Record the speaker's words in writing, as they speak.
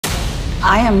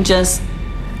I am just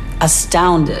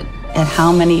astounded at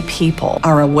how many people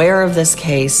are aware of this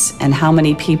case and how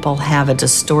many people have a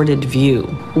distorted view.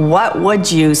 What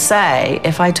would you say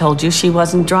if I told you she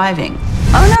wasn't driving?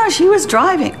 Oh no, she was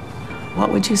driving.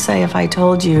 What would you say if I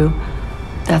told you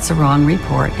that's a wrong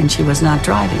report and she was not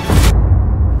driving?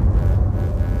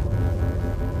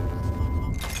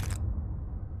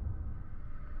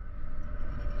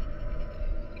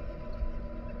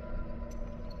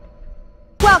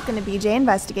 Welcome to BJ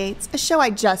Investigates, a show I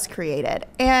just created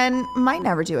and might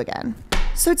never do again.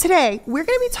 So today, we're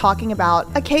going to be talking about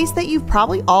a case that you've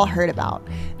probably all heard about.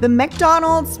 The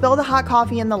McDonald's spill the hot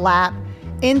coffee in the lap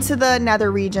into the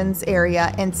nether regions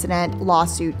area incident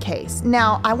lawsuit case.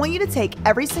 Now, I want you to take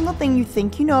every single thing you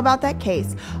think you know about that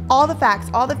case, all the facts,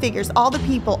 all the figures, all the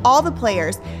people, all the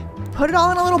players, put it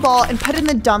all in a little ball and put it in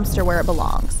the dumpster where it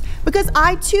belongs. Because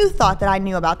I too thought that I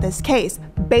knew about this case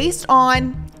based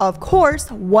on, of course,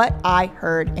 what I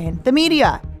heard in the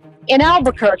media. In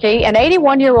Albuquerque, an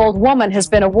 81-year-old woman has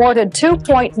been awarded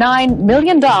 $2.9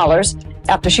 million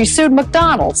after she sued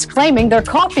McDonald's, claiming their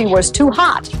coffee was too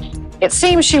hot. It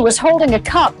seems she was holding a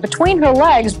cup between her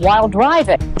legs while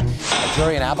driving. A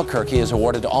jury in Albuquerque has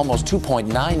awarded almost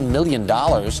 $2.9 million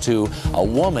to a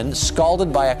woman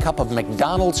scalded by a cup of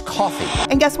McDonald's coffee.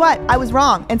 And guess what? I was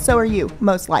wrong, and so are you,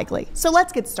 most likely. So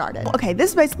let's get started. Okay,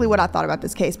 this is basically what I thought about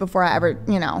this case before I ever,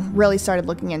 really started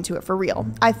looking into it for real.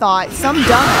 I thought some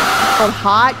dumbass poured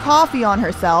hot coffee on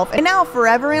herself, and now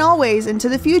forever and always into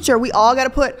the future, we all gotta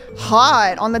put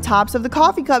hot on the tops of the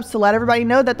coffee cups to let everybody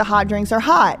know that the hot drinks are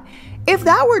hot. If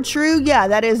that were true, yeah,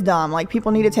 that is dumb. Like,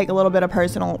 people need to take a little bit of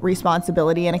personal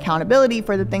responsibility and accountability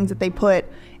for the things that they put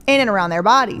in and around their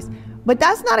bodies. But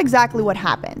that's not exactly what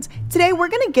happened. Today, we're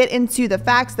gonna get into the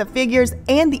facts, the figures,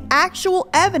 and the actual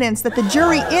evidence that the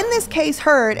jury in this case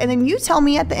heard, and then you tell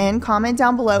me at the end, comment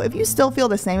down below if you still feel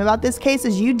the same about this case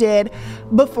as you did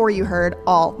before you heard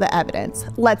all the evidence.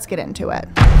 Let's get into it.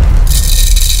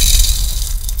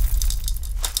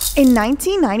 In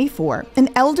 1994, an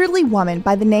elderly woman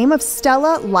by the name of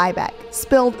Stella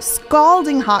spilled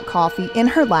scalding hot coffee in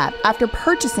her lap after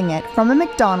purchasing it from a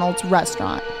McDonald's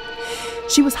restaurant.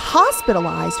 She was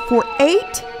hospitalized for 8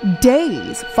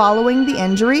 days following the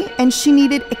injury, and she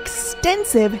needed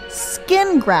extensive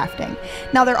skin grafting.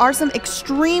 Now, there are some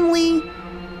extremely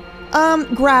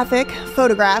graphic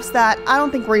photographs that I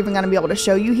don't think we're even going to be able to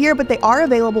show you here, but they are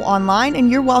available online, and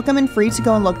you're welcome and free to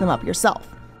go and look them up yourself.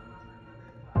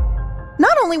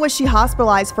 Not only was she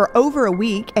hospitalized for over a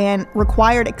week and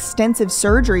required extensive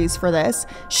surgeries for this,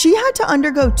 she had to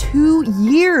undergo 2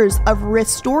 years of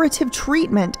restorative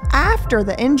treatment after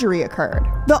the injury occurred.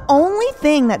 The only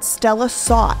thing that Stella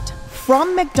sought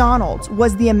from McDonald's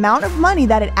was the amount of money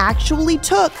that it actually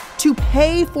took to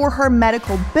pay for her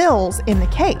medical bills in the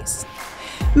case.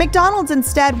 McDonald's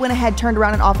instead went ahead, turned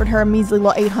around, and offered her a measly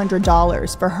little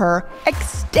 $800 for her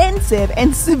extensive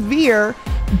and severe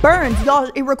burns. Y'all,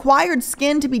 it required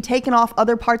skin to be taken off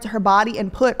other parts of her body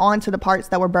and put onto the parts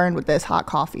that were burned with this hot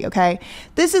coffee, okay?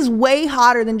 This is way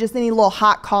hotter than just any little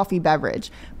hot coffee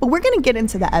beverage. But we're gonna get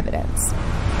into the evidence.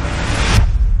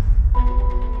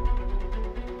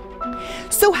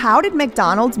 So how did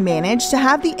McDonald's manage to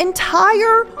have the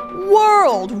entire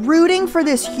world rooting for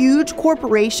this huge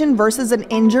corporation versus an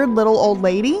injured little old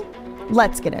lady?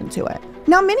 Let's get into it.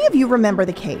 Now, many of you remember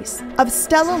the case of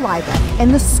Stella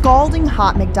and the scalding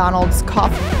hot McDonald's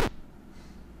coffee.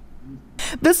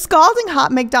 The scalding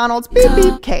hot McDonald's beep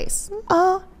beep case.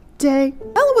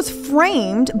 Stella was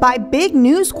framed by big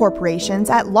news corporations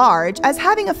at large as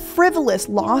having a frivolous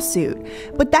lawsuit,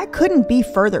 but that couldn't be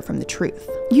further from the truth.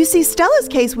 You see, Stella's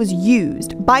case was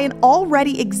used by an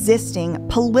already existing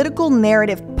political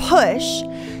narrative push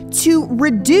to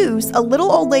reduce a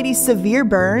little old lady's severe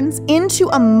burns into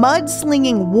a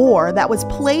mudslinging war that was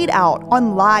played out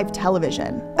on live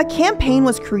television. A campaign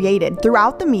was created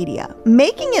throughout the media,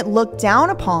 making it look down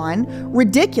upon,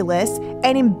 ridiculous,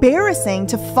 and embarrassing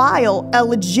to file a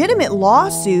legitimate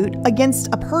lawsuit against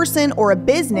a person or a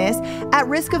business at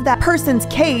risk of that person's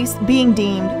case being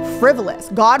deemed frivolous.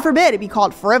 God forbid it be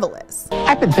called frivolous.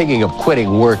 I've been thinking of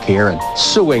quitting work here and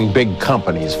suing big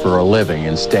companies for a living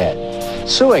instead.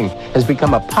 Suing has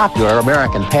become a popular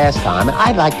American pastime, and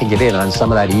I'd like to get in on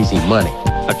some of that easy money.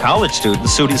 A college student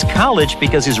sued his college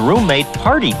because his roommate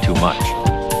partied too much.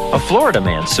 A Florida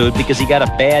man sued because he got a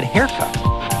bad haircut.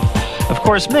 Of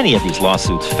course, many of these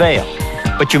lawsuits fail,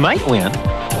 but you might win.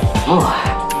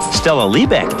 Stella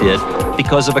did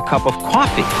because of a cup of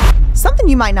coffee. Something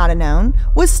you might not have known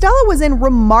was Stella was in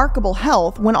remarkable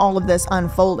health when all of this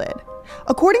unfolded.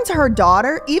 According to her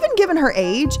daughter, even given her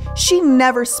age, she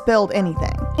never spilled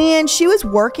anything. and she was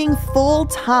working full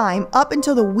time up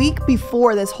until the week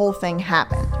before this whole thing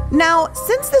happened. Now,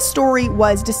 since this story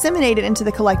was disseminated into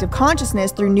the collective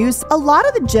consciousness through news, a lot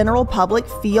of the general public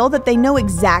feel that they know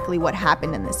exactly what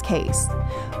happened in this case.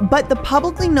 But the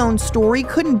publicly known story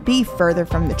couldn't be further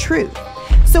from the truth.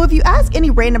 So if you ask any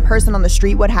random person on the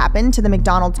street what happened to the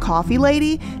McDonald's coffee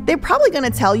lady, they're probably going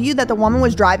to tell you that the woman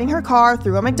was driving her car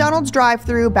through a McDonald's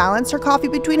drive-thru, balanced her coffee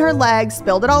between her legs,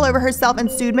 spilled it all over herself,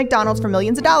 and sued McDonald's for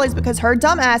millions of dollars because her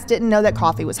dumb ass didn't know that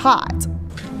coffee was hot.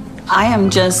 I am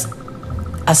just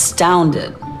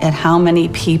astounded at how many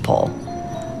people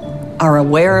are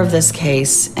aware of this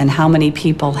case and how many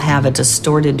people have a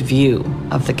distorted view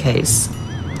of the case.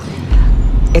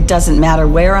 It doesn't matter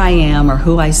where I am or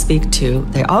who I speak to.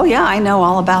 Oh yeah, I know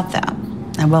all about that.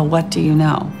 And well, what do you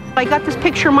know? I got this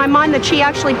picture in my mind that she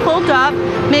actually pulled up,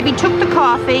 maybe took the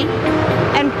coffee,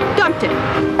 and dumped it.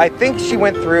 I think she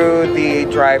went through the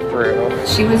drive-thru.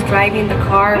 She was driving the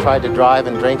car. Tried to drive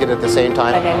and drink it at the same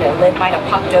time. And then the lid might have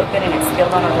popped open and it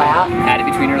spilled on her lap. Had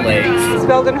it between her legs.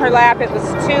 Spilled in her lap. It was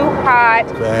too hot.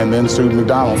 And then sued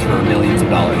McDonald's for millions of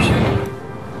dollars.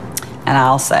 And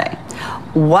I'll say,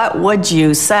 what would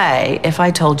you say if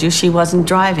I told you she wasn't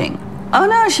driving? Oh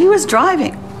no, she was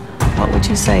driving. What would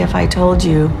you say if I told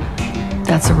you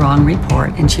that's a wrong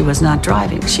report and she was not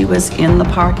driving? She was in the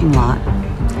parking lot.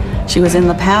 She was in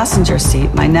the passenger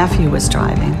seat. My nephew was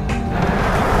driving.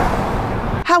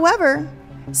 However,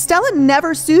 Stella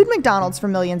never sued McDonald's for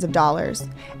millions of dollars,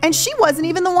 and she wasn't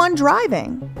even the one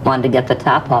driving. Wanted to get the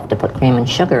top off to put cream and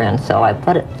sugar in, so I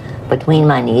put it between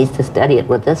my knees to steady it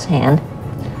with this hand,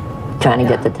 trying to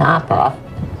get the top off,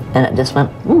 and it just went,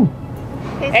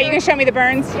 Hey, you gonna show me the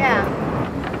burns? Yeah.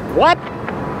 What?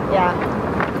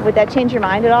 Yeah. Would that change your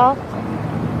mind at all?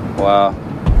 Wow.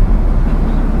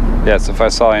 Yes, if I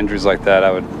saw injuries like that,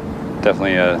 I would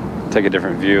definitely take a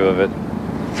different view of it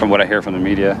from what I hear from the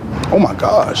media. Oh my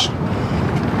gosh.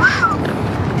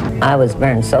 I was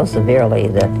burned so severely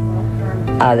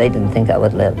that they didn't think I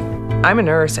would live. I'm a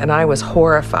nurse, and I was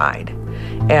horrified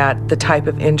at the type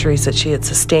of injuries that she had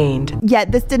sustained.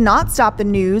 Yet this did not stop the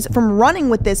news from running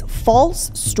with this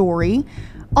false story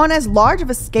on as large of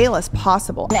a scale as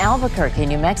possible. In Albuquerque,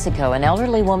 New Mexico, an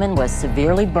elderly woman was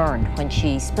severely burned when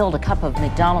she spilled a cup of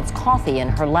McDonald's coffee in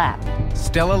her lap.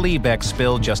 Stella Liebeck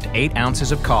spilled just 8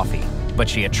 ounces of coffee, but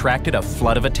she attracted a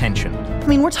flood of attention. I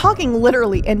mean, we're talking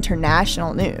literally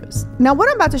international news. Now, what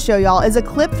I'm about to show y'all is a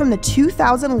clip from the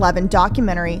 2011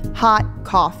 documentary Hot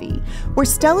Coffee, where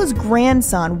Stella's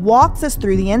grandson walks us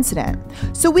through the incident,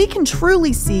 so we can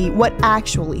truly see what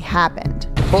actually happened.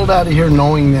 Pulled out of here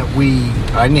knowing that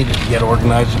I needed to get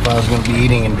organized if I was going to be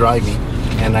eating and driving.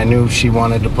 And I knew she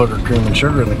wanted to put her cream and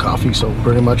sugar in the coffee, so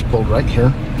pretty much pulled right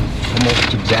here,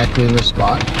 almost exactly in this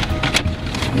spot,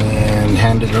 and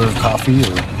handed her coffee,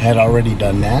 or had already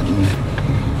done that.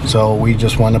 And so we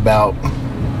just went about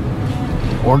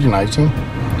organizing.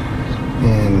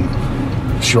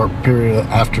 And short period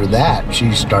after that,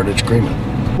 she started screaming.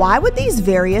 Why would these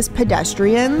various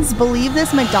pedestrians believe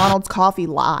this McDonald's coffee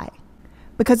lie?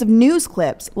 Because of news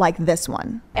clips like this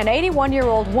one. An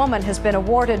 81-year-old woman has been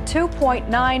awarded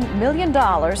 $2.9 million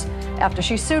after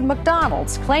she sued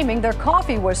McDonald's, claiming their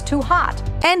coffee was too hot.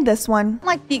 And this one.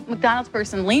 Like the McDonald's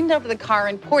person leaned over the car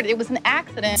and poured it. It was an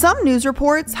accident. Some news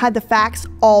reports had the facts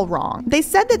all wrong. They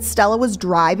said that Stella was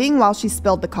driving while she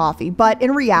spilled the coffee, but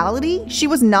in reality, she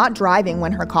was not driving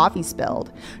when her coffee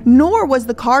spilled. Nor was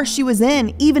the car she was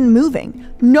in even moving.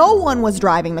 No one was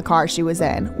driving the car she was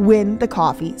in when the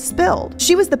coffee spilled.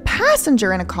 She was the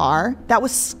passenger in a car that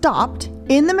was stopped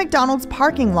in the McDonald's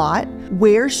parking lot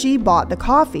where she bought the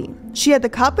coffee. She had the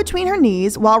cup between her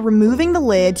knees while removing the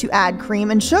lid to add cream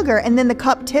and sugar, and then the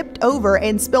cup tipped over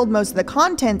and spilled most of the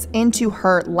contents into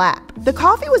her lap. The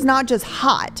coffee was not just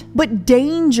hot, but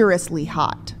dangerously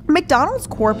hot. McDonald's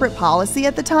corporate policy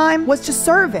at the time was to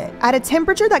serve it at a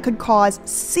temperature that could cause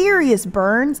serious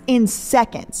burns in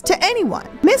seconds to anyone.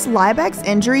 Miss Liebeck's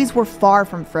injuries were far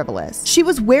from frivolous. She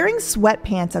was wearing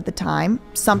sweatpants at the time,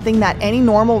 something that any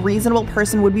normal, reasonable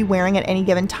person would be wearing at any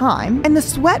given time, and the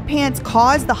sweatpants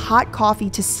caused the hot coffee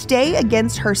to stay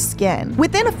against her skin.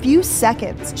 Within a few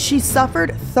seconds, she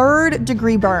suffered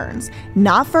third-degree burns.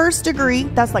 Not first degree,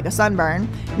 that's like a sunburn,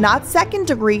 not second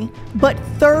degree, but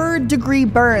third-degree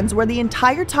burns where the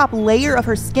entire top layer of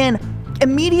her skin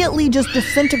immediately just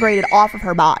disintegrated off of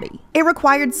her body. It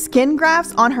required skin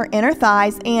grafts on her inner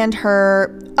thighs and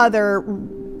her other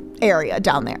area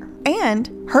down there. And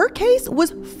her case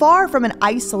was far from an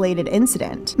isolated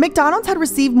incident. McDonald's had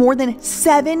received more than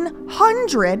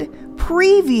 700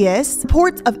 previous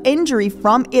reports of injury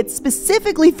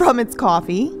specifically from its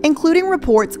coffee, including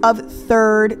reports of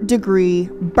third-degree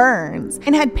burns,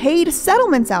 and had paid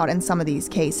settlements out in some of these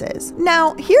cases.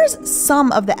 Now, here's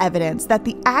some of the evidence that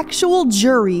the actual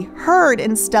jury heard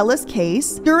in Stella's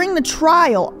case during the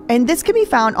trial, and this can be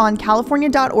found on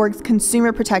California.org's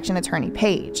Consumer Protection Attorney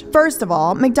page. First of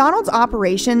all, McDonald's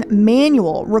operation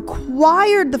manual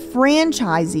required the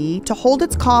franchisee to hold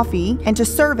its coffee and to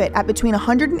serve it at between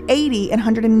 180 and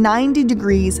 190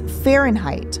 degrees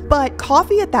Fahrenheit. But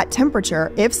coffee at that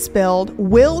temperature, if spilled,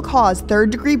 will cause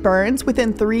third-degree burns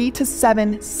within 3 to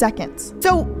 7 seconds.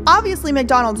 So obviously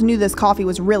McDonald's knew this coffee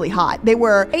was really hot. They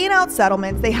were paying out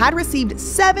settlements. They had received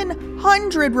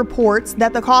 700 reports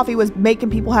that the coffee was making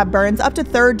people have burns, up to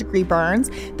third-degree burns.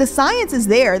 The science is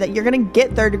there that you're going to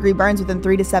get third-degree burns within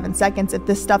 3 to 7 seconds if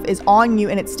this stuff is on you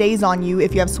and it stays on you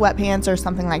if you have sweatpants or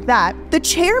something like that. The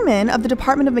chairman of the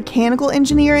Department of Mechanical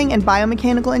Engineering and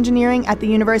Biomechanical Engineering at the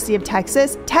University of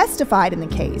Texas testified in the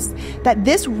case that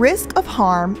this risk of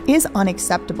harm is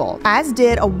unacceptable, as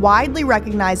did a widely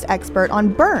recognized expert on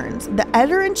burns, the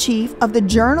editor-in-chief of the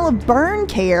Journal of Burn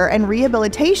Care and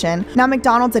Rehabilitation. Now,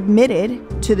 McDonald's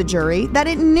admitted to the jury that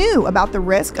it knew about the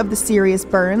risk of the serious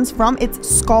burns from its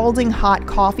scalding hot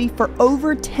coffee for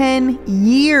over 10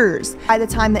 years by the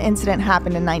time the incident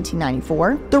happened in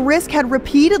 1994. The risk had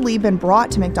repeatedly been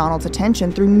brought to McDonald's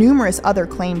attention through numerous other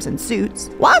claims and suits.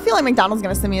 Well, I feel like McDonald's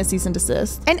gonna send me a cease and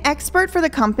desist. An expert for the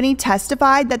company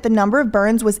testified that the number of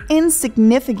burns was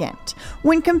insignificant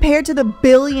when compared to the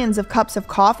billions of cups of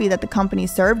coffee that the company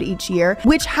served each year,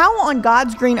 which how on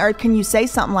God's green earth can you say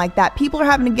something like that? People are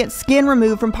having to get skin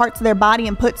removed from parts of their body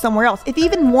and put somewhere else. If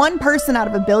even one person out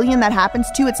of a billion that happens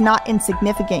to, it's not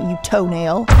insignificant, you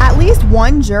toenail. At least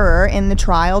one juror in the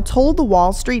trial told the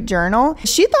Wall Street Journal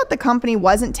she thought the company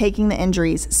wasn't taking the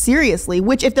injuries seriously,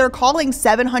 which if they're calling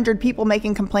 700 people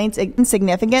making complaints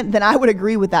insignificant, then I would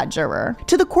agree with that juror.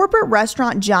 To the corporate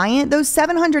restaurant giant, those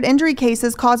 700 injury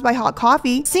cases caused by hot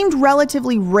coffee seemed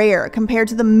relatively rare compared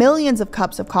to the millions of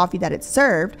cups of coffee that it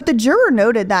served. The juror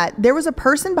noted that there was a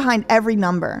person behind every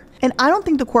number, and I don't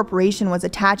think the corporation was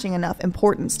attaching enough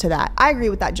importance to that. I agree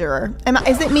with that juror.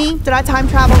 Is it me? Did I time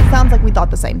travel? It sounds like we thought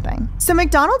the same thing. So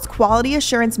McDonald's quality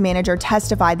assurance manager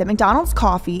testified that McDonald's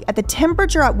coffee, at the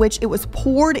temperature at which it was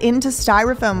poured into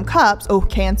styrofoam cups,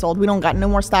 canceled, we don't got no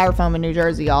more styrofoam in New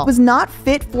Jersey, y'all, was not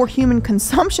fit for human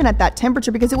consumption at that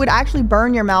temperature because it would actually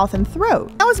burn your mouth and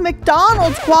throat. That was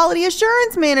McDonald's quality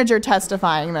assurance manager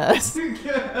testifying this.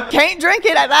 Can't drink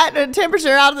it at that temperature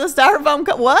out of the styrofoam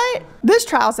cup. What? This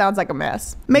trial sounds like a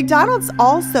mess. McDonald's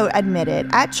also admitted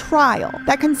at trial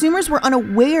that consumers were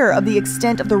unaware of the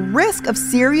extent of the risk of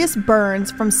serious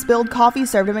burns from spilled coffee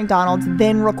served at McDonald's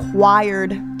then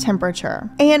required temperature.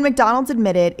 And McDonald's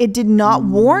admitted it did not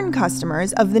warn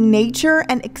customers of the nature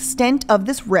and extent of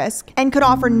this risk and could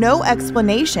offer no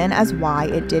explanation as why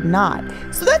it did not.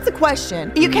 So that's the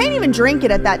question. You can't even drink it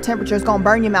at that temperature. It's gonna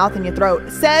burn your mouth and your throat,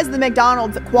 says the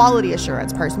McDonald's quality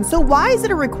assurance person. So why is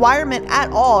it a requirement at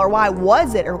all, or why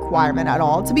was it a requirement at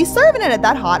all to be serving it at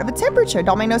that hot of a temperature?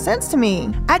 Don't make no sense to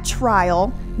me. At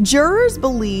trial, jurors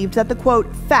believed that the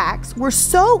quote facts were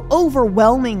so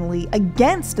overwhelmingly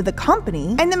against the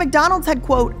company and that McDonald's had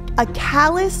quote a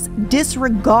callous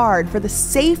disregard for the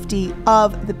safety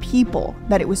of the people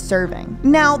that it was serving.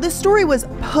 Now, this story was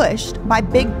pushed by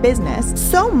big business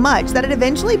so much that it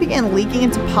eventually began leaking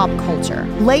into pop culture.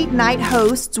 Late night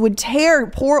hosts would tear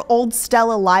poor old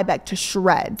Stella Liebeck to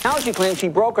shreds. Now she claims she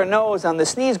broke her nose on the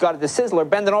sneeze guard at the Sizzler,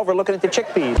 bending over looking at the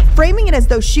chickpeas. Framing it as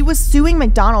though she was suing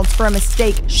McDonald's for a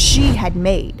mistake she had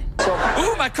made.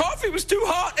 Ooh, my coffee was too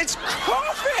hot. It's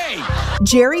coffee!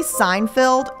 Jerry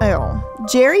Seinfeld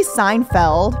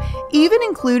even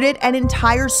included an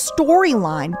entire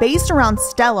storyline based around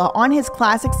Stella on his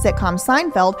classic sitcom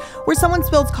Seinfeld, where someone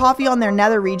spills coffee on their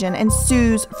nether region and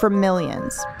sues for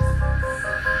millions.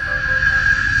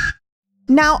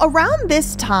 Now, around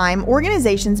this time,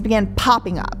 organizations began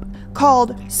popping up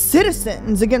called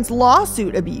Citizens Against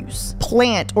Lawsuit Abuse,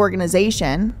 Plant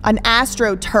Organization, an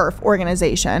AstroTurf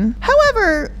organization.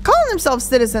 However, calling themselves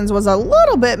citizens was a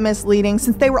little bit misleading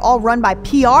since they were all run by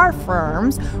PR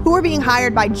firms who were being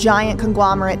hired by giant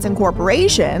conglomerates and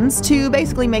corporations to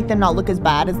basically make them not look as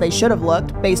bad as they should have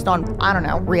looked based on, I don't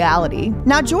know, reality.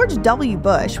 Now, George W.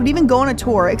 Bush would even go on a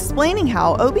tour explaining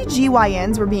how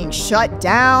OBGYNs were being shut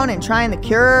down and trying to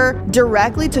cure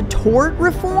directly to tort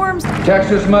reforms.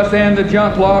 Texas must end the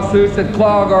junk lawsuits that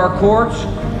clog our courts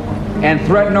and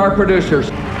threaten our producers.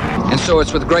 And so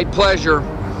it's with great pleasure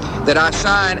that I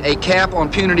sign a cap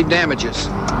on punitive damages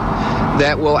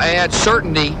that will add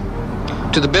certainty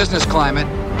to the business climate.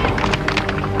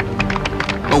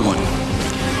 No one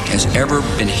has ever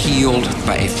been healed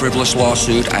by a frivolous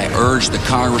lawsuit, I urge the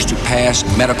Congress to pass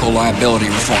medical liability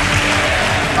reform.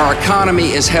 Our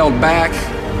economy is held back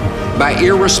by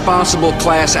irresponsible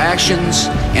class actions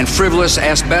and frivolous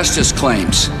asbestos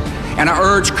claims, and I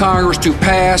urge Congress to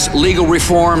pass legal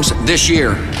reforms this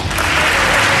year.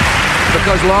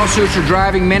 Because lawsuits are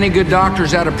driving many good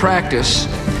doctors out of practice,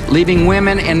 leaving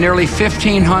women in nearly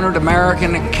 1,500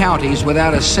 American counties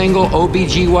without a single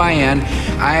OBGYN,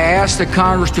 I ask the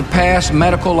Congress to pass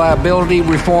medical liability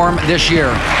reform this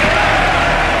year.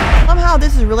 Somehow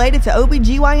this is related to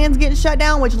OBGYNs getting shut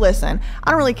down, which, listen,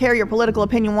 I don't really care your political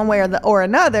opinion one way or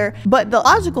another, but the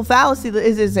logical fallacy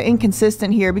is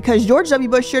inconsistent here, because George W.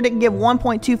 Bush sure didn't give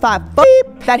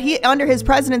 1.25 that under his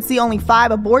presidency only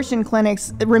 5 abortion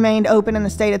clinics remained open in the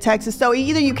state of Texas. So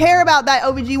either you care about that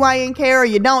OBGYN care or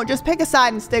you don't. Just pick a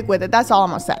side and stick with it. That's all I'm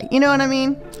gonna say. You know what I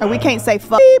mean? Or we can't say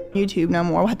YouTube no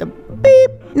more. We'll have to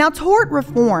beep. Now, tort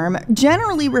reform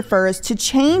generally refers to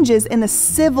changes in the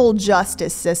civil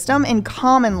justice system in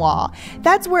common law.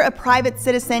 That's where a private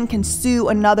citizen can sue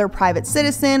another private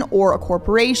citizen or a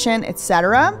corporation,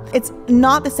 etc. It's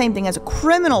not the same thing as a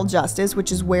criminal justice,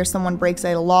 which is where someone breaks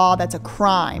a law. That's a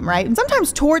crime, right? And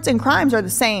sometimes torts and crimes are the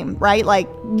same, right? Like,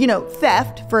 you know,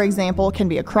 theft, for example, can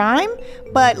be a crime,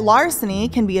 but larceny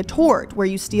can be a tort where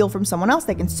you steal from someone else.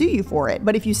 They can sue you for it.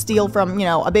 But if you steal from, you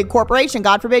know, a big corporation,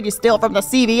 God forbid you steal from the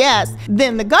CVS,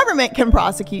 then the government can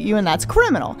prosecute you, and that's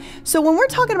criminal. So when we're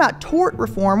talking about tort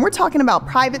reform, we're talking about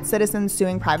private citizens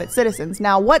suing private citizens.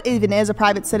 Now, what even is a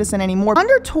private citizen anymore?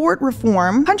 Under tort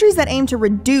reform, countries that aim to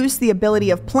reduce the ability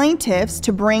of plaintiffs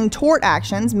to bring tort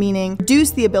actions, meaning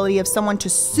reduce the ability of someone to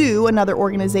sue another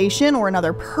organization or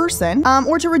another person,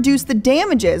 or to reduce the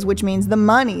damages, which means the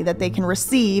money that they can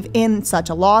receive in such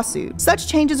a lawsuit. Such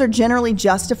changes are generally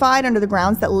justified under the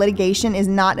grounds that litigation is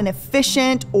not an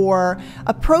efficient or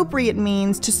appropriate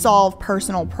means to solve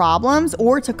personal problems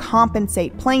or to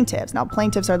compensate plaintiffs. Now,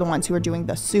 plaintiffs are the ones who are doing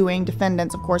the suing.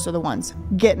 Defendants, of course, are the ones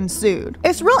getting sued.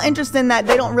 It's real interesting that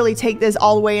they don't really take this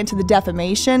all the way into the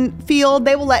defamation field.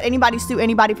 They will let anybody sue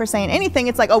anybody for saying anything.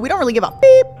 It's like, oh, we don't really give a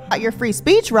beep about your free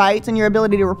speech rights and your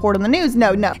ability to report on the news.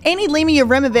 No. Any Lima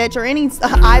Yevrimovich or any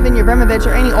Ivan Yevrimovich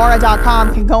or any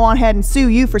Aura.com can go on ahead and sue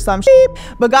you for some shit.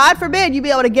 But God forbid you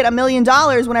be able to get $1 million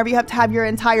whenever you have to have your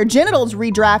entire genitals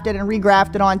redrafted and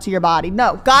regrafted onto your body.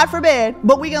 No, God forbid.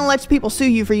 But we're gonna let people sue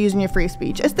you for using your free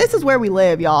speech. This is where we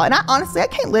live, y'all. And honestly, I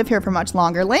can't live here for much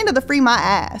longer. Land of the free, my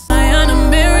ass.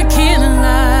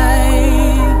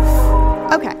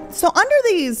 Okay, so under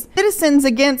these Citizens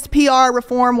Against PR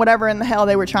Reform, whatever in the hell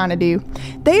they were trying to do,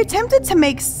 they attempted to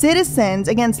make citizens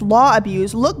against law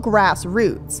abuse look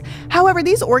grassroots. However,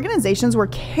 these organizations were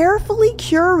carefully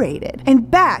curated and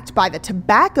backed by the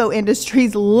tobacco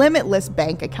industry's limitless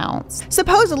bank accounts.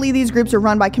 Supposedly, these groups are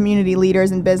run by community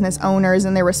leaders and business owners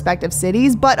in their respective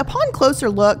cities, but upon closer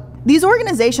look, these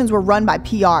organizations were run by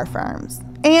PR firms.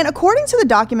 And according to the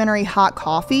documentary Hot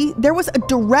Coffee, there was a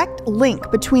direct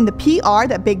link between the PR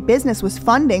that big business was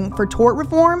funding for tort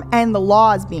reform and the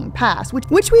laws being passed,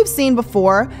 which we've seen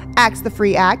before. Axe the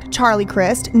Free Act, Charlie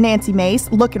Crist, Nancy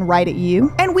Mace looking right at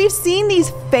you. And we've seen these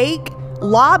fake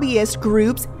lobbyist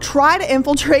groups try to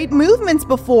infiltrate movements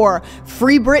before.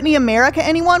 Free Britney America,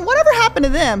 anyone? Whatever happened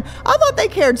to them? I thought they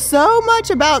cared so much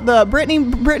about the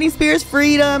Britney Spears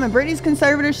freedom and Britney's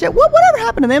conservatorship. Whatever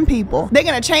happened to them people? They're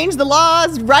gonna change the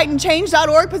laws, write in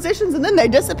change.org positions, and then they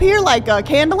disappear like a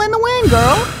candle in the wind,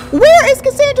 girl. Where is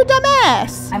Cassandra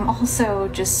Dumbass? I'm also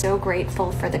just so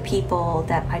grateful for the people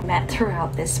that I met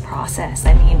throughout this process.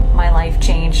 I mean, my life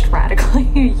changed radically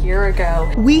a year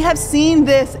ago. We have seen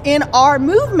this in our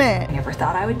movement. I never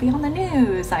thought I would be on the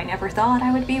news. I never thought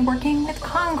I would be working with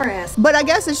Congress. But I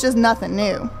guess it's just nothing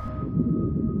new.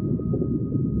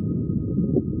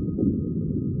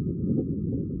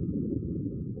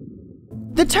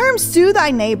 The term sue thy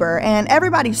neighbor and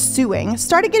everybody's suing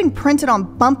started getting printed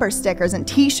on bumper stickers and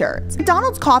t-shirts.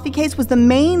 McDonald's coffee case was the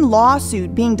main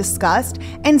lawsuit being discussed,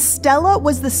 and Stella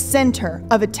was the center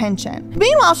of attention.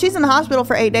 Meanwhile, she's in the hospital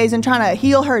for 8 days and trying to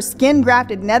heal her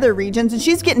skin-grafted nether regions, and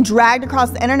she's getting dragged across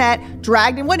the internet, it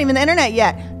wasn't even the internet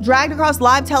yet, dragged across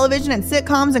live television and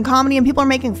sitcoms and comedy, and people are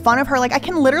making fun of her. Like, I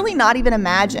can literally not even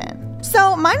imagine.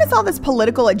 So, minus all this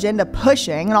political agenda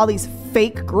pushing and all these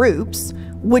fake groups,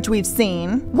 which we've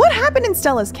seen, what happened in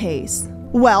Stella's case?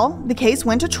 Well, the case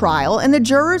went to trial, and the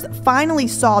jurors finally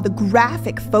saw the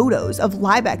graphic photos of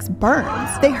Liebeck's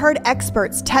burns. They heard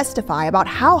experts testify about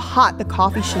how hot the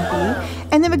coffee should be,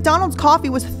 and the McDonald's coffee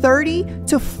was 30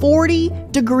 to 40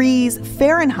 degrees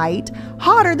Fahrenheit,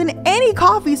 hotter than any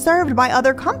coffee served by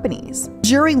other companies.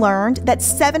 Jury learned that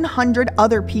 700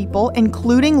 other people,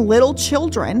 including little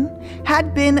children,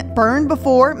 had been burned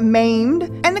before, maimed,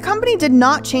 and the company did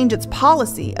not change its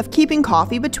policy of keeping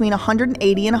coffee between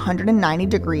 180 and 190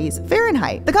 degrees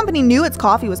Fahrenheit. The company knew its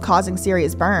coffee was causing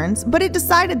serious burns, but it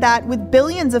decided that with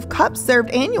billions of cups served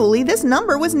annually, this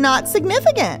number was not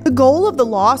significant. The goal of the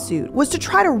lawsuit was to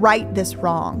try to right this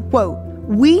wrong. Quote,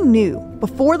 "We knew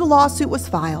before the lawsuit was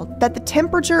filed that the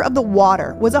temperature of the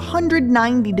water was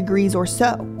 190 degrees or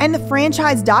so, and the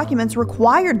franchise documents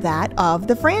required that of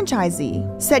the franchisee,"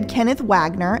 said Kenneth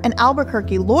Wagner, an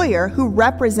Albuquerque lawyer who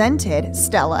represented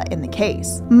Stella in the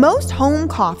case. Most home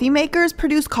coffee makers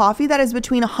produce coffee that is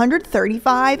between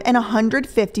 135 and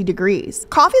 150 degrees.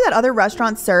 Coffee that other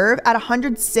restaurants serve at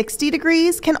 160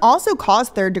 degrees can also cause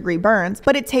third-degree burns,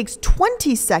 but it takes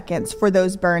 20 seconds for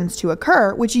those burns to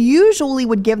occur, which usually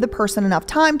would give the person enough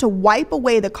time to wipe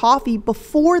away the coffee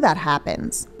before that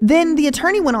happens. Then the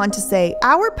attorney went on to say,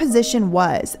 "Our position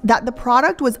was that the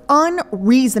product was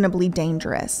unreasonably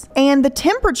dangerous, and the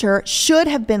temperature should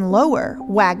have been lower,"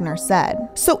 Wagner said.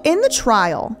 So in the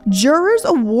trial, jurors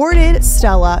awarded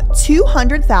Stella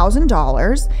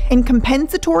 $200,000 in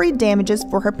compensatory damages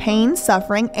for her pain,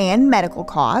 suffering, and medical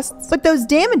costs, but those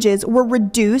damages were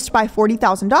reduced by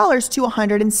 $40,000 to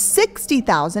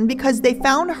 $160,000 because they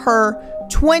found her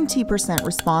 20%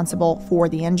 responsible for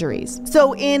the injuries.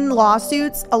 So in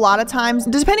lawsuits, a lot of times,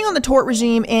 depending on the tort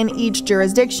regime in each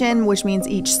jurisdiction, which means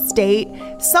each state,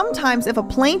 sometimes if a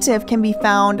plaintiff can be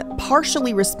found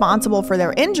partially responsible for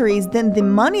their injuries, then the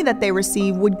money that they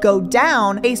receive would go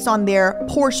down based on their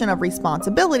portion of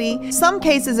responsibility. Some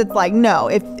cases it's like, no,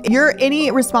 if you're any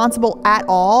responsible at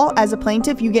all as a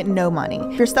plaintiff, you get no money.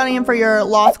 If you're studying for your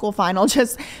law school final,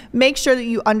 just make sure that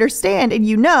you understand and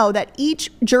you know that each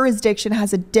jurisdiction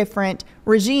has a different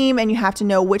regime and you have to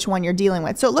know which one you're dealing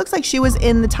with. So it looks like she was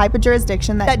in the type of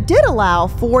jurisdiction that did allow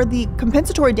for the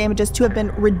compensatory damages to have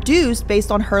been reduced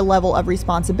based on her level of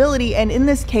responsibility, and in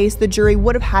this case the jury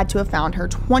would have had to have found her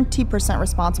 20%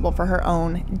 responsible for her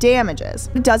own damages.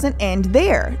 It doesn't end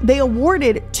there. They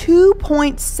awarded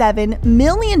 $2.7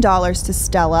 million to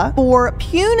Stella for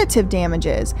punitive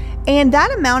damages, and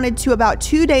that amounted to about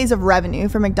 2 days of revenue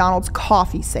for McDonald's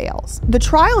coffee sales. The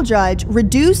trial judge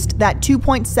reduced that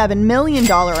 $2.7 million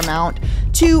amount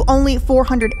to only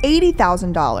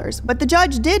 $480,000, but the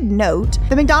judge did note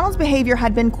the McDonald's behavior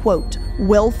had been, quote,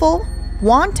 willful,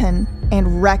 wanton,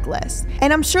 and reckless.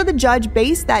 And I'm sure the judge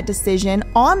based that decision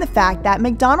on the fact that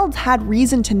McDonald's had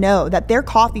reason to know that their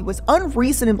coffee was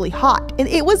unreasonably hot and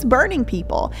it was burning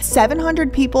people.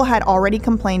 700 people had already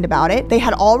complained about it. They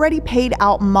had already paid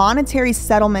out monetary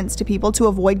settlements to people to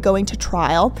avoid going to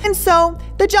trial. And so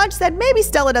the judge said, maybe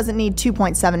Stella doesn't need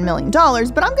 $2.7 million,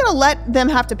 but I'm gonna let them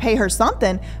have to pay her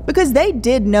something because they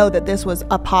did know that this was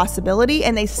a possibility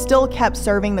and they still kept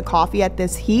serving the coffee at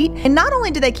this heat. And not only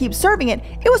did they keep serving it,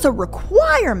 it was a requirement.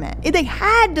 They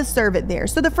had to serve it there.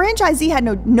 So the franchisee had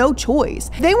no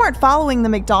choice. If they weren't following the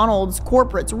McDonald's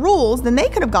corporate's rules, then they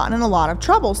could have gotten in a lot of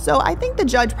trouble. So I think the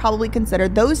judge probably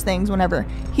considered those things whenever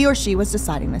he or she was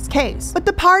deciding this case. But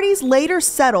the parties later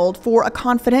settled for a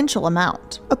confidential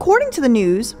amount. According to the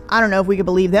news, I don't know if we could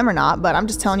believe them or not, but I'm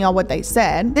just telling y'all what they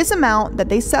said. This amount that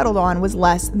they settled on was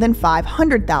less than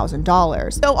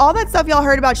 $500,000. So all that stuff y'all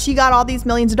heard about, she got all these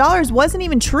millions of dollars, wasn't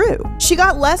even true. She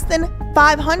got less than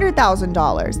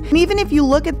 $500,000. And even if you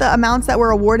look at the amounts that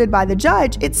were awarded by the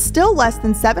judge, it's still less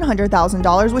than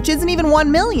 $700,000, which isn't even $1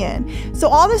 million. So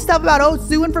all this stuff about, oh,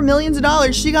 suing for millions of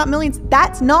dollars, she got millions,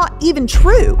 that's not even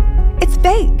true. It's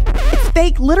fake. It's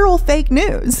fake, literal fake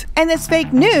news. And this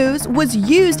fake news was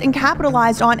used and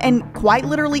capitalized on and quite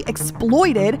literally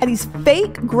exploited by these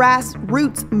fake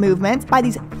grassroots movements, by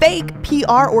these fake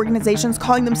PR organizations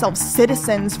calling themselves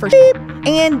citizens for sheep,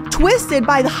 and twisted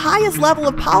by the highest level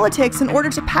of politics in order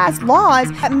to pass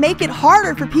laws that make it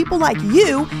harder for people like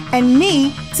you and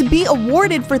me to be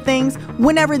awarded for things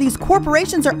whenever these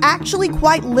corporations are actually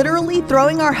quite literally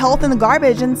throwing our health in the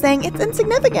garbage and saying it's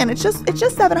insignificant. It's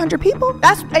just 700 people.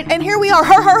 And here we are,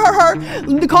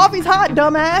 the coffee's hot,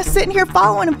 dumbass, sitting here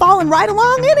following and falling right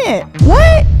along in it.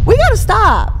 What? We gotta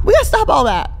stop. We gotta stop all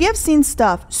that. We have seen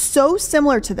stuff so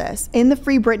similar to this in the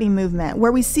Free Britney movement,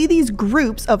 where we see these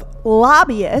groups of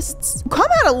lobbyists come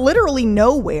out of literally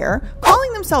nowhere,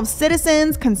 calling themselves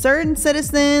citizens, concerned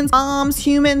citizens, moms,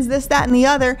 humans, this, that, and the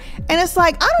other. And it's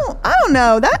like, I don't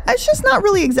know. That's just not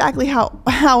really exactly how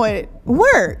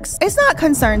works. It's not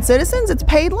concerned citizens, it's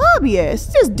paid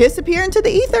lobbyists. Just disappear into the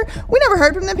ether. We never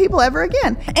heard from them people ever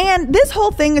again. And this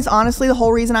whole thing is honestly the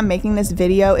whole reason I'm making this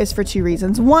video is for two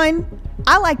reasons. One,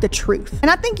 I like the truth,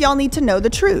 and I think y'all need to know the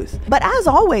truth. But as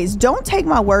always, don't take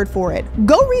my word for it.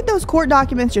 Go read those court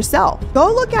documents yourself.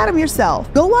 Go look at them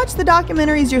yourself. Go watch the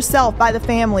documentaries yourself by the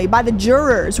family, by the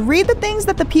jurors. Read the things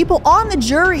that the people on the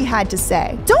jury had to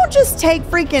say. Don't just take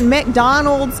freaking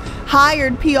McDonald's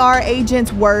hired PR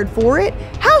agent's word for it.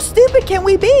 How stupid can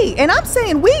we be? And I'm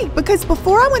saying we, because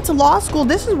before I went to law school,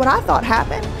 this is what I thought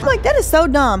happened. I'm like, that is so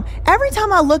dumb. Every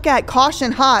time I look at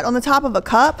caution hot on the top of a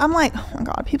cup, I'm like, oh my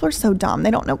God, people are so dumb.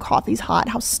 They don't know coffee's hot.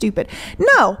 How stupid.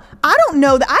 No, I don't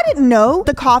know that. I didn't know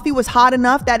the coffee was hot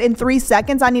enough that in 3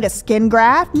 seconds I need a skin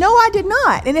graft. No, I did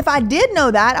not. And if I did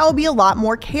know that, I would be a lot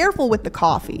more careful with the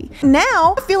coffee.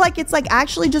 Now I feel like it's like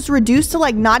actually just reduced to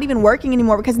like not even working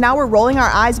anymore, because now we're rolling our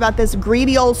eyes about this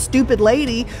greedy old stupid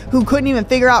lady who couldn't even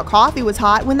figure out coffee was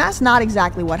hot, when that's not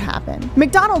exactly what happened.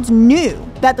 McDonald's knew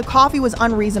that the coffee was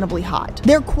unreasonably hot.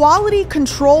 Their quality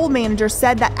control manager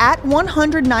said that at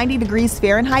 190 degrees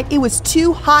Fahrenheit, it was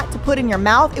too hot to put in your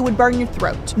mouth. It would burn your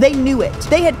throat. They knew it.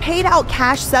 They had paid out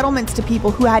cash settlements to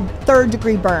people who had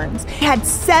third-degree burns. They had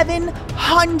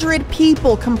 700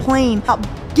 people complain about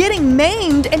getting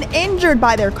maimed and injured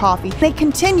by their coffee. They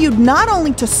continued not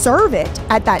only to serve it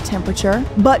at that temperature,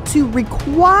 but to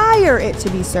require it to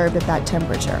be served at that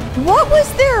temperature. What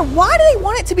was there? Why do they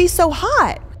want it to be so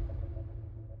hot?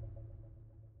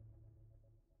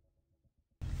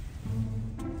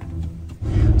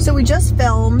 So we just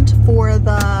filmed for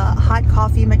the hot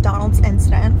coffee McDonald's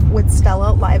incident with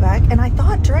Stella Liebeck, and I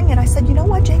thought during it, I said, you know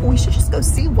what, Jake, we should just go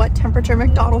see what temperature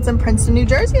McDonald's in Princeton, New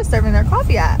Jersey is serving their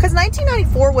coffee at. Because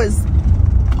 1994 was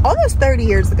almost 30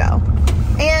 years ago.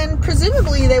 And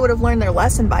presumably they would have learned their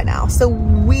lesson by now. So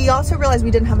we also realized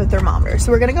we didn't have a thermometer.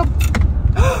 So we're gonna go,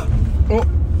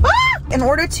 in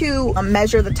order to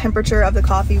measure the temperature of the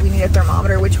coffee, we need a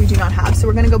thermometer, which we do not have. So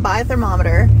we're gonna go buy a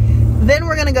thermometer. Then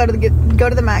we're gonna go to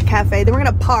the Mac Cafe. Then we're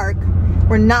gonna park.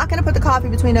 We're not gonna put the coffee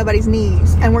between nobody's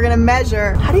knees, and we're gonna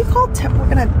measure. How do you call it? We're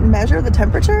gonna measure the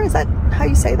temperature. Is that how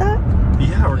you say that?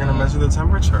 Yeah, we're gonna measure the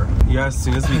temperature. Yeah, as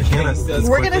soon as we can.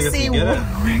 We're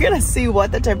gonna see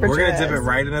what the temperature is. We're gonna dip it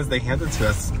right in as they hand it to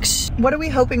us. What are we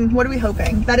hoping? What are we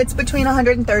hoping? That it's between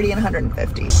 130 and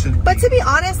 150. But to be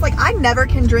honest, like I never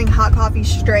can drink hot coffee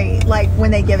straight. Like when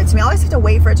they give it to me, I always have to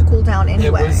wait for it to cool down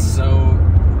anyway. It was so.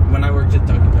 When I worked at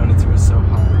Dunkin' Donuts, it was so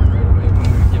hot right away when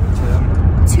we would give it to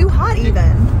them. Too hot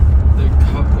even. The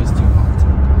cup was too hot.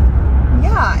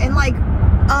 Yeah, and like,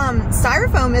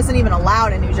 styrofoam isn't even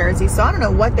allowed in New Jersey, so I don't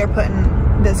know what they're putting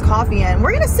this coffee in.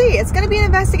 We're gonna see. It's gonna be an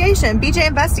investigation. BJ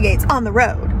Investigates on the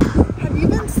road. Have you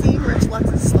been seeing Rich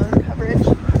Lux's Sloan coverage?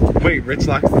 Wait, Rich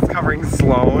Lux is covering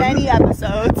Sloan? Many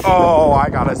episodes. Oh, I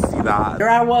gotta see that. Here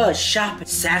I was shopping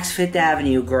Saks Fifth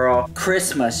Avenue, girl.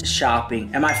 Christmas shopping,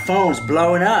 and my phone's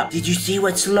blowing up. Did you see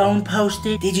what Sloan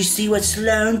posted? Did you see what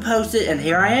Sloan posted? And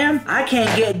here I am. I can't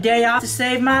get a day off to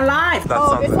save my life. That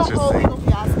sounds interesting. Whole legal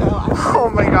fiasco. Oh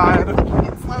my God.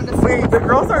 Wait, the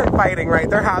girls aren't fighting, right?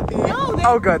 They're happy? No,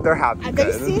 oh good, they're happy.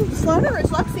 Sloan and Rich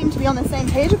Lux seem to be on the same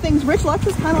page of things. Rich Lux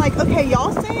is kind of like, okay,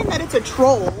 y'all saying that it's a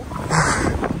troll.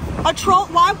 A troll,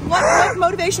 why? What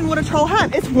motivation would a troll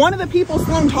have? It's one of the people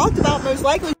Sloan talked about most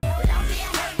likely.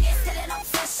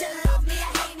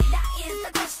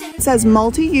 It says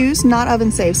multi-use, not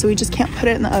oven safe, so we just can't put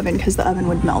it in the oven because the oven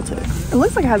would melt it. It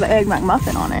looks like it has an Egg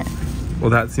McMuffin on it.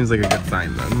 Well, that seems like a good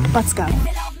sign then. Let's go.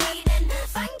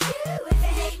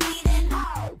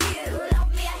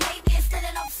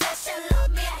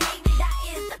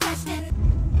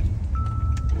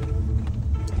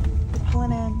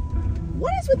 Pulling in.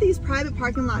 What is with these private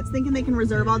parking lots thinking they can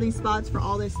reserve all these spots for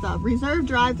all this stuff? Reserve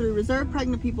drive-through, reserve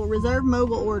pregnant people, reserve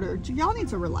mobile order. Y'all need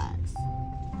to relax.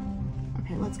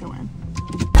 Okay, let's go in.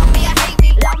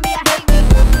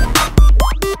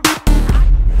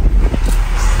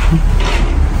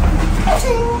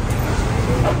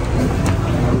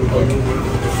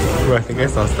 Ooh, I think I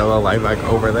saw Stella Liebeck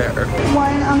over there.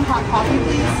 One hot coffee,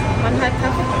 please. One hot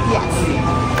coffee? Yes.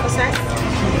 What's that?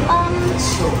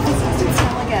 It's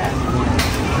not like a...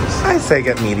 I say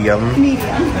get medium. Medium.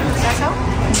 Espresso?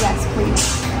 Yes,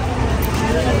 please.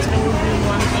 That's going to be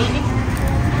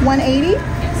 180. 180?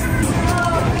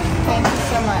 Thank you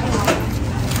so much.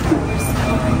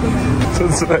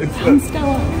 That's what I said.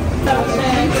 Stella.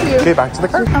 Okay, back to the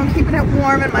car. I'm keeping it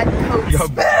warm and my coat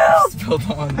spilled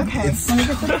on. Okay, let me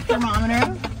get the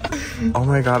thermometer. Oh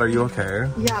my God, are you okay?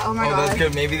 Yeah, oh my God. Oh, that's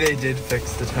good. Maybe they did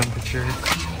fix the temperature.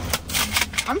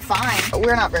 I'm fine. But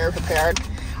we're not very prepared.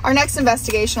 Our next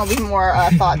investigation will be more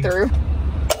thought through.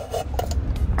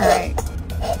 All right.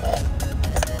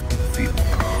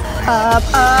 Up,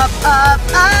 up, up,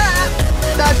 up.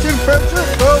 That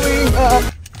temperature's going up.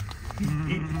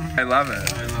 I love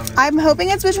it. I'm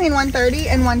hoping it's between 130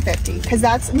 and 150 because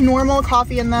that's normal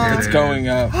coffee in the. It's going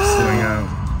up. It's going up.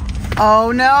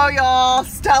 Oh no, y'all!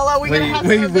 Stella, we gonna have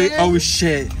to wait! Oh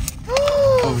shit!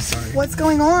 Oh, sorry. What's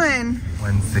going on?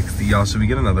 160, y'all. Should we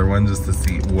get another one just to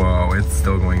see? Whoa, it's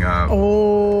still going up.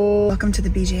 Oh. Welcome to the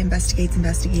BJ Investigates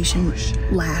Investigation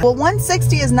Lab. Well,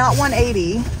 160 is not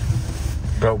 180.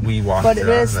 But we walked. But it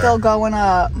is still going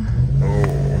up.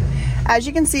 Oh. As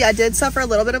you can see, I did suffer a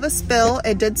little bit of a spill.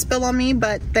 It did spill on me,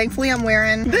 but thankfully I'm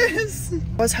wearing this.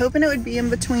 I was hoping it would be in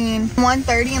between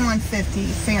 130 and 150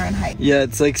 Fahrenheit. Yeah,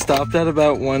 it's like stopped at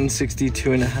about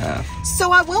 162.5.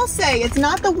 So I will say it's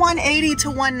not the 180 to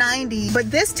 190,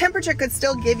 but this temperature could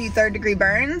still give you 3rd-degree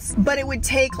burns, but it would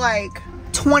take like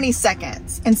 20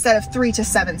 seconds instead of 3 to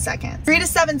 7 seconds. 3 to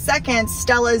 7 seconds,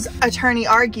 Stella's attorney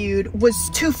argued, was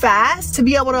too fast to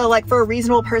be able to, like, for a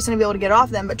reasonable person to be able to get off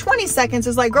them. But 20 seconds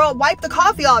is like, girl, wipe the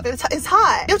coffee off. It's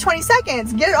hot. You have 20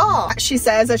 seconds. Get it off. She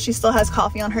says that she still has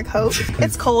coffee on her coat.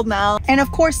 It's cold now. And of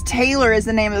course, Taylor is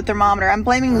the name of the thermometer. I'm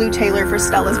blaming Lou Taylor for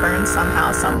Stella's burns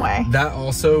somehow, some way. That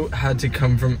also had to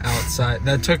come from outside.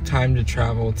 That took time to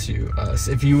travel to us.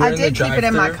 If you were in the drive-thru, I did keep it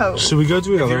in my coat. Should we go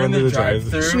to another one to the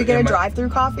drive-thru? Should we get a drive-thru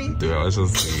coffee? Dude, let's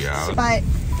just see out. But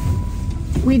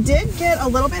we did get a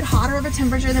little bit hotter of a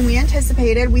temperature than we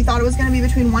anticipated. We thought it was going to be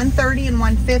between 130 and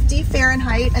 150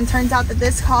 Fahrenheit, and turns out that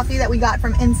this coffee that we got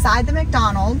from inside the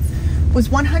McDonald's was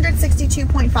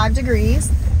 162.5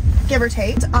 degrees, give or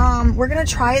take. We're gonna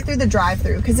try it through the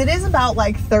drive-thru because it is about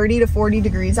like 30 to 40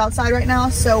 degrees outside right now,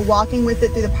 so walking with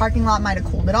it through the parking lot might have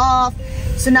cooled it off.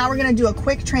 So now we're gonna do a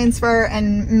quick transfer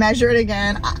and measure it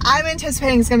again. I'm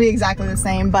anticipating it's gonna be exactly the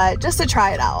same, but just to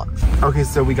try it out. Okay,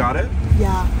 so we got it?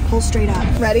 Yeah, pull straight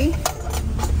up. Ready?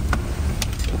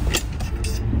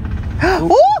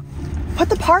 Ooh! Put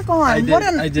the park on. I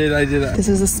did. This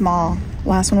is a small.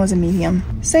 Last one was a medium.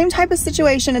 Same type of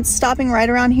situation. It's stopping right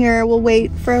around here. We'll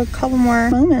wait for a couple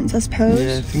more moments, I suppose.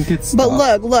 Yeah, I think it's But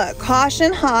look,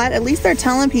 caution hot. At least they're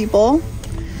telling people.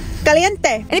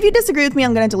 Caliente. And if you disagree with me,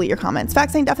 I'm gonna delete your comments.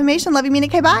 Facts ain't defamation. Love you, mean it.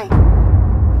 Okay, bye.